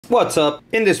What's up?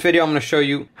 In this video, I'm going to show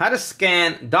you how to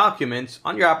scan documents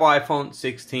on your Apple iPhone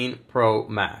 16 Pro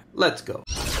Max. Let's go.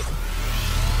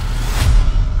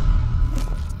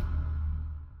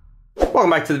 Welcome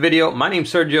back to the video. My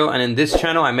name's Sergio, and in this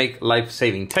channel, I make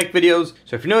life-saving tech videos.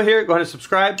 So if you're new here, go ahead and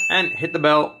subscribe and hit the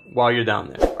bell while you're down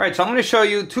there. All right, so I'm going to show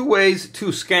you two ways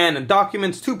to scan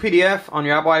documents to PDF on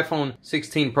your Apple iPhone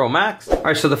 16 Pro Max. All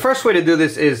right, so the first way to do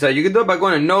this is you can do it by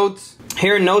going to Notes.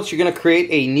 Here in Notes, you're going to create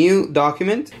a new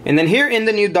document. And then here in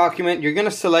the new document, you're going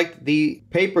to select the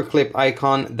paperclip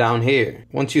icon down here.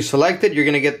 Once you select it, you're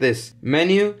going to get this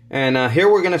menu. And here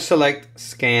we're going to select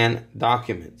Scan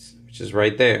Documents, which is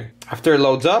right there. After it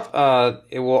loads up,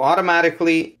 it will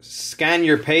automatically scan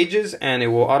your pages and it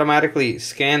will automatically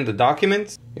scan the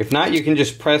documents. If not, you can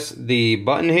just press the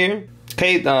button here.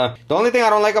 Okay, the only thing I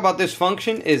don't like about this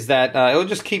function is that it'll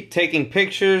just keep taking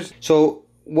pictures. So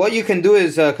what you can do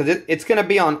is, because it's going to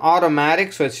be on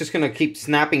automatic, so it's just going to keep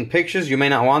snapping pictures. You may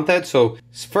not want that. So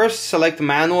first select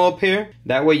manual up here.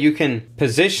 That way you can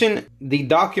position the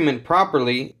document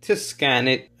properly to scan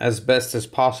it as best as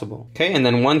possible. Okay, and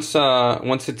then once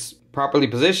it's properly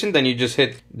positioned, then you just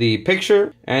hit the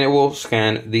picture and it will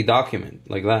scan the document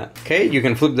like that. Okay, you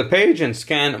can flip the page and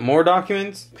scan more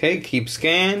documents. Okay, keep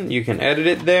scan. You can edit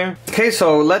it there. Okay,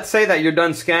 so let's say that you're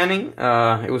done scanning.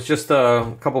 It was just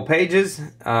a couple pages.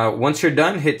 Once you're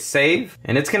done, hit save,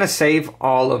 and it's gonna save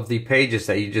all of the pages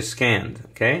that you just scanned.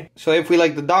 Okay, so if we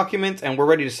like the document and we're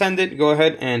ready to send it, go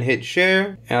ahead and hit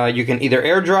share. You can either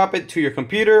airdrop it to your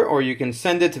computer or you can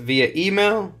send it via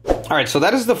email. All right, so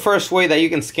that is the first way that you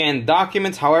can scan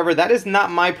documents. However, that is not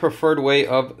my preferred way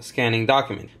of scanning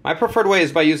documents. My preferred way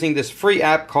is by using this free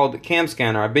app called Cam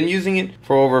Scanner. I've been using it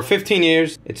for over 15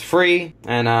 years. It's free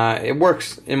and it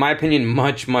works, in my opinion,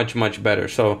 much better.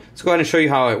 So let's go ahead and show you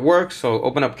how it works. So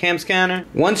open up Cam Scanner.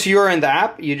 Once you're in the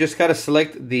app, you just gotta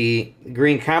select the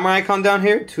green camera icon down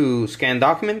here to scan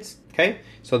documents. Okay,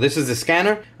 so this is the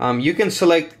scanner. You can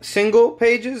select single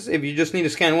pages if you just need to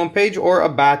scan one page, or a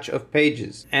batch of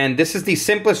pages. And this is the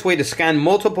simplest way to scan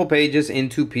multiple pages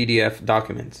into PDF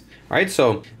documents. All right,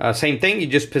 so same thing. You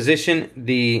just position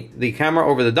the camera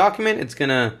over the document. It's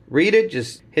gonna read it.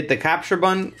 Just hit the capture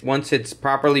button once it's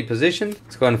properly positioned.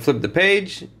 Let's go ahead and flip the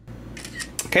page.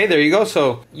 Okay, there you go.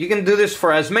 So you can do this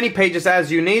for as many pages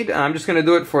as you need. I'm just going to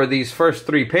do it for these first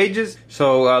 3 pages.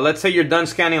 So let's say you're done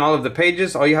scanning all of the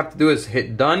pages. All you have to do is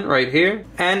hit done right here.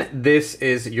 And this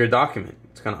is your document.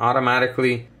 It's going to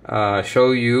automatically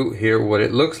show you here what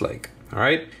it looks like. All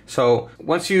right, so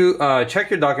once you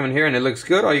check your document here and it looks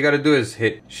good, all you got to do is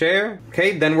hit share.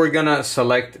 Okay, then we're gonna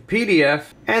select PDF,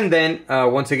 and then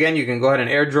once again you can go ahead and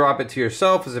airdrop it to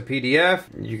yourself as a PDF.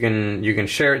 You can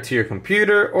share it to your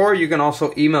computer, or you can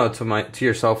also email it to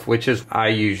yourself, which is I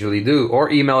usually do,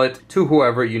 or email it to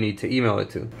whoever you need to email it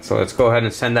to. So let's go ahead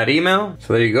and send that email.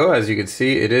 So there you go. As you can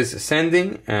see, it is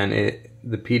sending, and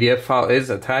the PDF file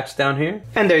is attached down here.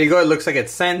 And there you go, it looks like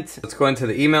it's sent. Let's go into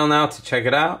the email now to check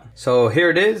it out. So here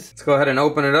it is. Let's go ahead and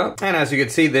open it up. And as you can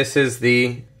see, this is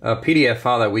the PDF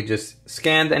file that we just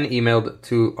scanned and emailed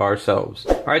to ourselves.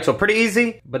 All right, so pretty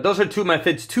easy, but those are 2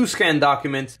 methods to scan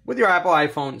documents with your Apple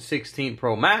iPhone 16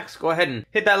 Pro Max. Go ahead and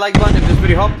hit that like button if this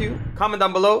video helped you. Comment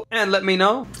down below and let me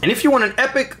know. And if you want an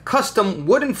epic custom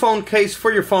wooden phone case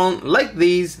for your phone like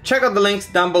these, check out the links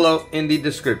down below in the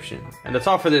description. And that's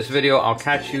all for this video. I'll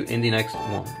catch you in the next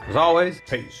one. As always,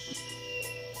 peace.